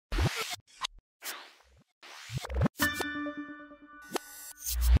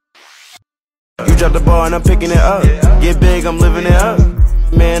drop the ball and I'm picking it up. Get big, I'm living it up.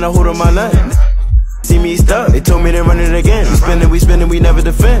 Man, I hold on my line. See me stuck, they told me to run it again. We spinning, we never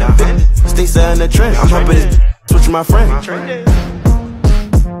defend. Stay set in the trend. I'm pumping this, switch my friend.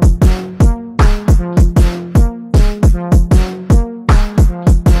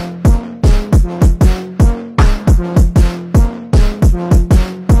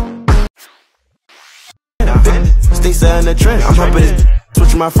 Stay set in the trend. I'm pumping this,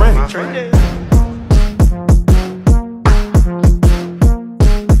 switch my friend.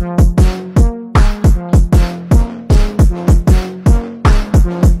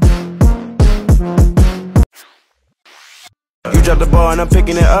 You drop the ball and I'm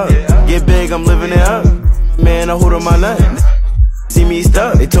picking it up. Get big, I'm living it up. Man, I hold on my line. See me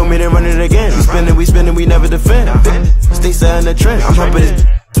stuck, they told me to run it again. We spinning, we never defend. Stay set in the trend. I'm pumping this,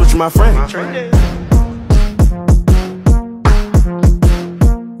 switch my friend.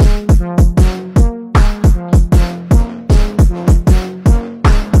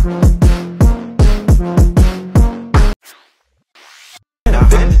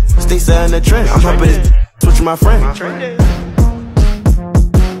 Stay set in the trend. I'm pumping this, switch my friend.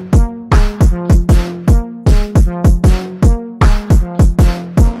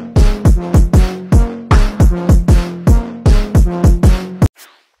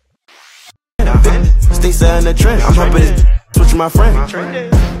 Stay set in the trend. I'm pumping this, switch my friend.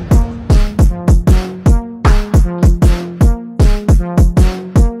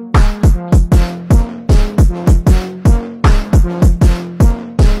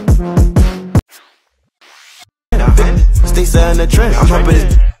 Stay set in the trend. I'm pumping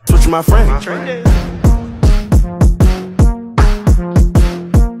this, switch my friend.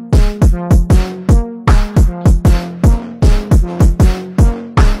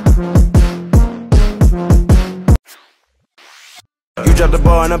 You drop the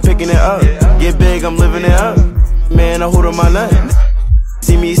ball and I'm picking it up. Get big, I'm living it up. Man, I hold on my line.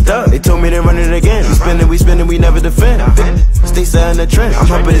 See me stuck, they told me to run it again. We spinning, we never defend. Stay set in the trend. I'm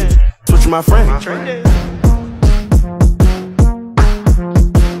pumping this, switch my friend.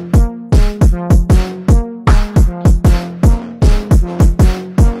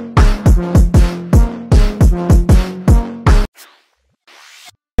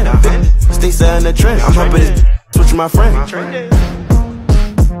 Stay set in the trend. I'm pumping this, switch my friend.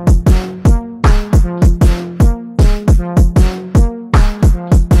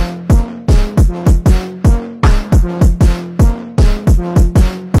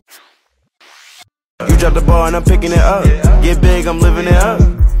 You drop the ball and I'm picking it up. Get big, I'm living it up.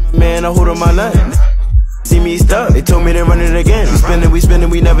 Man, I hold on my line. See me stuck, they told me to run it again. We spinning,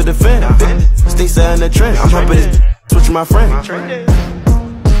 we never defend. Stay set in the trend. I'm pumping this, switch my friend.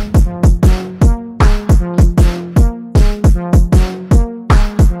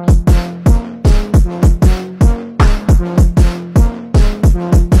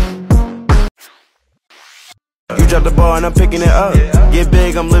 You drop the ball and I'm picking it up. Get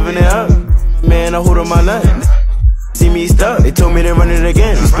big, I'm living it up. Man, I hold on my line. See me stuck, they told me to run it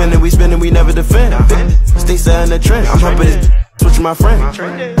again. We spinning, we never defend. Stay set in the trend. I'm pumping this, switch my friend.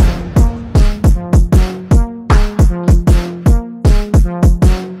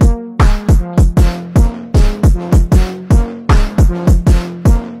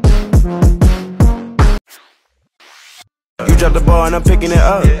 You drop the ball and I'm picking it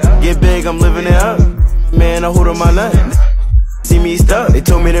up. Get big, I'm living it up. Man, I hold on my line. See me stuck, they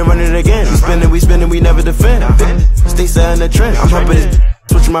told me to run it again. We spinning, we never defend. Stay set in the trend. I'm pumping this,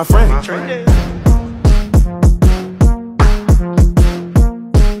 switch my friend.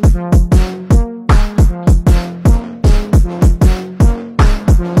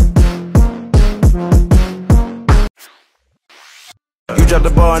 You drop the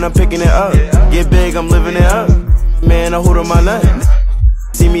ball and I'm picking it up. Get big, I'm living it up. Man, I hold on my line.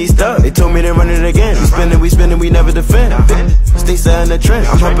 See me stuck, they told me to run it again. We spinning, we never defend. Stay set in the trend.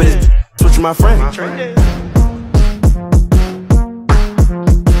 I'm pumping this, switch my friend.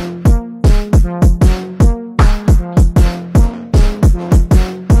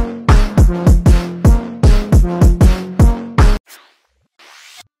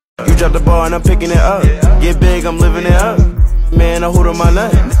 You drop the ball and I'm picking it up. Get big, I'm living it up. Man, I hold on my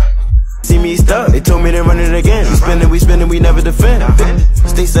line. See me stuck, they told me to run it again. We spinning, we never defend.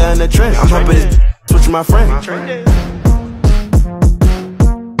 Stay set in the trend. I'm pumping this, switch my friend.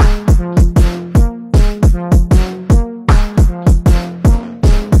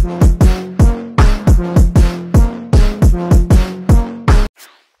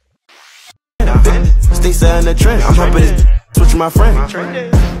 Stay set in the trend. I'm pumping this, switch my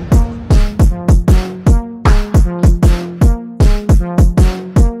friend.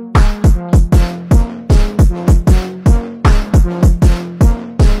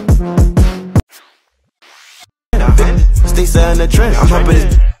 in the trend. I'm hopping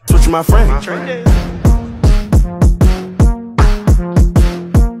this switch with my friend.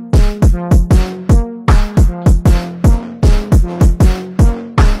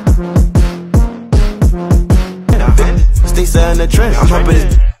 Stay in the trend. I'm hopping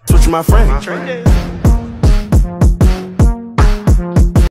this switch with my friend.